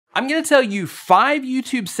I'm gonna tell you 5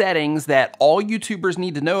 YouTube settings that all YouTubers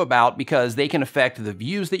need to know about because they can affect the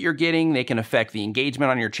views that you're getting, they can affect the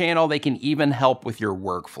engagement on your channel, they can even help with your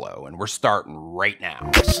workflow, and we're starting right now.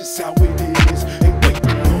 That's just how it is. Ain't waiting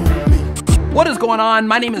on me. What is going on?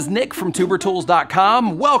 My name is Nick from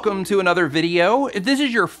tubertools.com. Welcome to another video. If this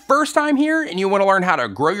is your first time here and you want to learn how to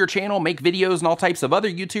grow your channel, make videos, and all types of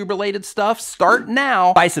other YouTube related stuff, start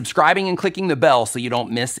now by subscribing and clicking the bell so you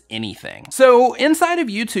don't miss anything. So inside of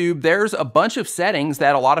YouTube, there's a bunch of settings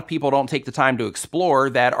that a lot of people don't take the time to explore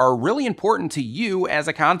that are really important to you as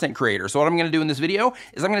a content creator. So what I'm going to do in this video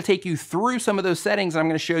is I'm going to take you through some of those settings and I'm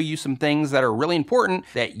going to show you some things that are really important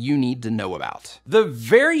that you need to know about. The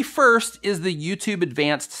very first is the YouTube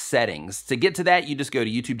advanced settings. To get to that, you just go to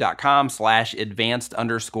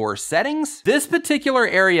youtube.com/advanced_settings. This particular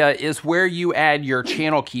area is where you add your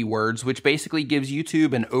channel keywords, which basically gives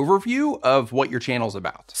YouTube an overview of what your channel's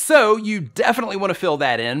about. So you definitely want to fill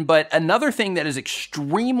that in, but another thing that is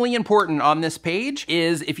extremely important on this page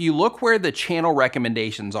is if you look where the channel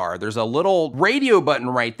recommendations are, there's a little radio button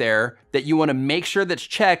right there that you want to make sure that's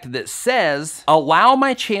checked that says, allow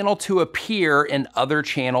my channel to appear in other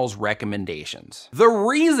channels' recommendations. The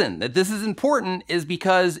reason that this is important is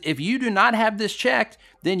because if you do not have this checked,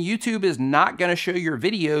 then YouTube is not going to show your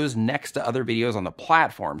videos next to other videos on the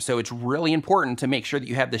platform. So it's really important to make sure that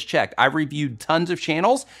you have this checked. I've reviewed tons of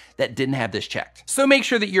channels that didn't have this checked. So make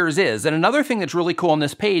sure that yours is. And another thing that's really cool on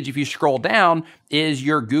this page, if you scroll down, is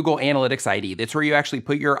your Google Analytics ID. That's where you actually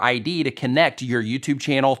put your ID to connect your YouTube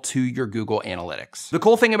channel to your Google Analytics. The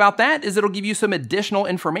cool thing about that is it'll give you some additional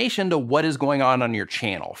information to what is going on your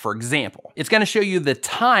channel. For example, it's going to show you the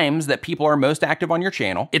times that people are most active on your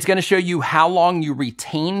channel. It's going to show you how long you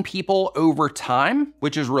retain people over time,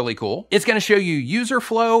 which is really cool. It's going to show you user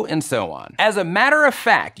flow and so on. As a matter of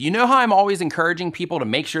fact, you know how I'm always encouraging people to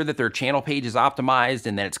make sure that their channel page is optimized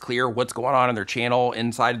and that it's clear what's going on in their channel,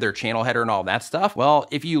 inside of their channel header and all that stuff? Well,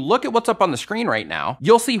 if you look at what's up on the screen right now,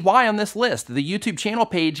 you'll see why on this list. The YouTube channel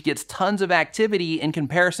page gets tons of activity in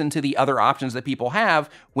comparison to the other options that people have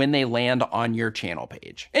when they land on your channel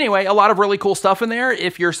page. Anyway, a lot of really cool stuff in there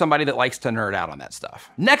if you're somebody that likes to nerd out on that stuff.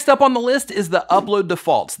 Next up on the list is the upload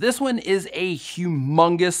defaults. This one is a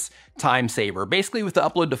humongous time saver. Basically, with the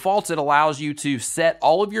upload defaults, it allows you to set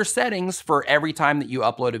all of your settings for every time that you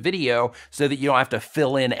upload a video so that you don't have to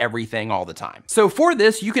fill in everything all the time. So for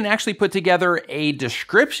this, you can actually put together a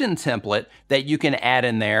description template that you can add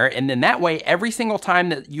in there. And then that way, every single time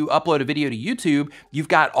that you upload a video to YouTube, you've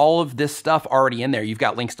got all of this stuff already in there. You've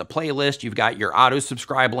got links to playlists, you've got your auto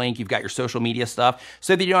subscribe link, you've got your social media stuff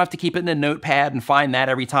so that you don't have to keep it in a notepad and find that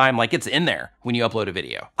every time. Like, it's in there when you upload a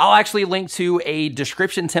video. I'll actually link to a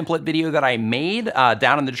description template video that I made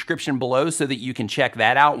down in the description below so that you can check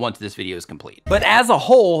that out once this video is complete. But as a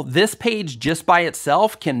whole, this page just by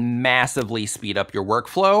itself can massively speed up your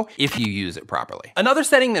workflow if you use it properly. Another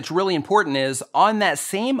setting that's really important is on that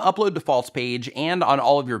same upload defaults page and on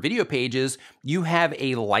all of your video pages, you have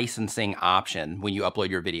a licensing option when you upload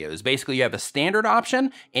your videos. Basically, you have a standard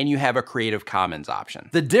option and you have a Creative Commons option.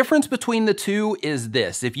 The difference between the two is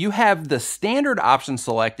this. If you have the standard option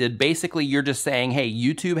selected, basically you're just saying, hey,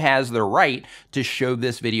 YouTube has the right to show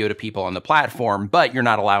this video to people on the platform, but you're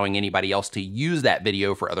not allowing anybody else to use that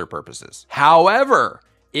video for other purposes. However,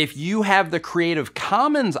 if you have the Creative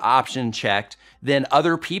Commons option checked, then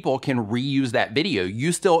other people can reuse that video.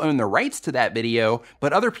 You still own the rights to that video,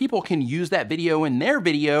 but other people can use that video in their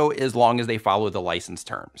video as long as they follow the license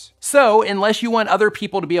terms. So unless you want other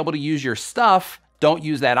people to be able to use your stuff, don't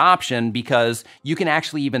use that option because you can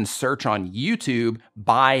actually even search on YouTube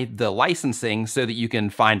by the licensing so that you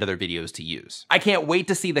can find other videos to use. I can't wait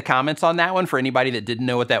to see the comments on that one for anybody that didn't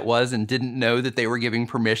know what that was and didn't know that they were giving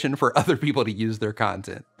permission for other people to use their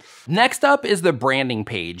content. Next up is the branding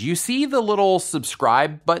page. You see the little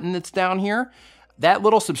subscribe button that's down here? That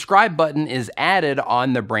little subscribe button is added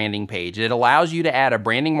on the branding page. It allows you to add a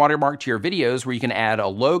branding watermark to your videos where you can add a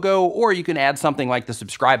logo or you can add something like the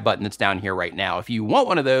subscribe button that's down here right now. If you want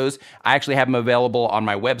one of those, I actually have them available on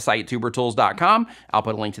my website, tubertools.com. I'll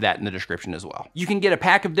put a link to that in the description as well. You can get a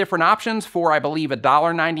pack of different options for, I believe,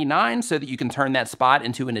 $1.99 so that you can turn that spot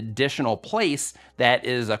into an additional place that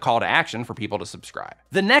is a call to action for people to subscribe.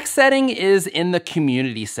 The next setting is in the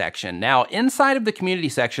community section. Now, inside of the community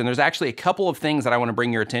section, there's actually a couple of things things that I want to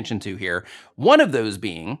bring your attention to here. One of those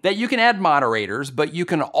being that you can add moderators, but you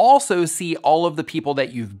can also see all of the people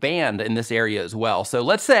that you've banned in this area as well. So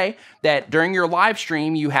let's say that during your live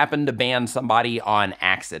stream, you happen to ban somebody on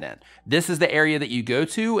accident. This is the area that you go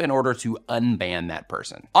to in order to unban that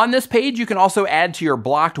person. On this page, you can also add to your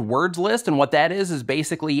blocked words list. And what that is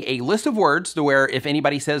basically a list of words to where if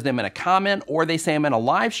anybody says them in a comment or they say them in a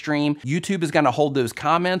live stream, YouTube is going to hold those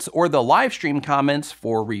comments or the live stream comments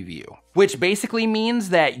for review. Which basically means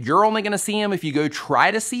that you're only going to see them if you go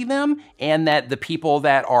try to see them, and that the people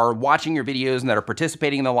that are watching your videos and that are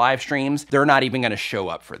participating in the live streams, they're not even going to show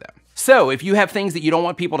up for them. So if you have things that you don't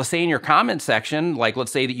want people to say in your comment section, like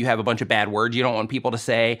let's say that you have a bunch of bad words you don't want people to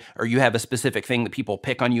say, or you have a specific thing that people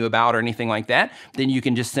pick on you about or anything like that, then you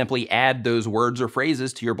can just simply add those words or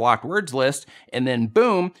phrases to your blocked words list, and then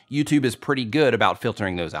boom, YouTube is pretty good about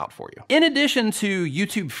filtering those out for you. In addition to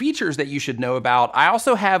YouTube features that you should know about, I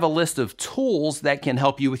also have a list of tools that can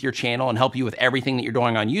help you with your channel and help you with everything that you're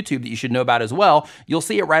doing on YouTube that you should know about as well. You'll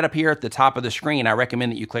see it right up here at the top of the screen. I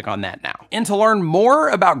recommend that you click on that now. And to learn more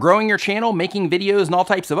about growing your channel, making videos, and all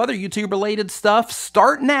types of other YouTube related stuff,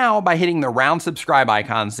 start now by hitting the round subscribe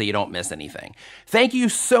icon so you don't miss anything. Thank you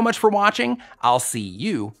so much for watching. I'll see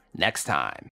you next time.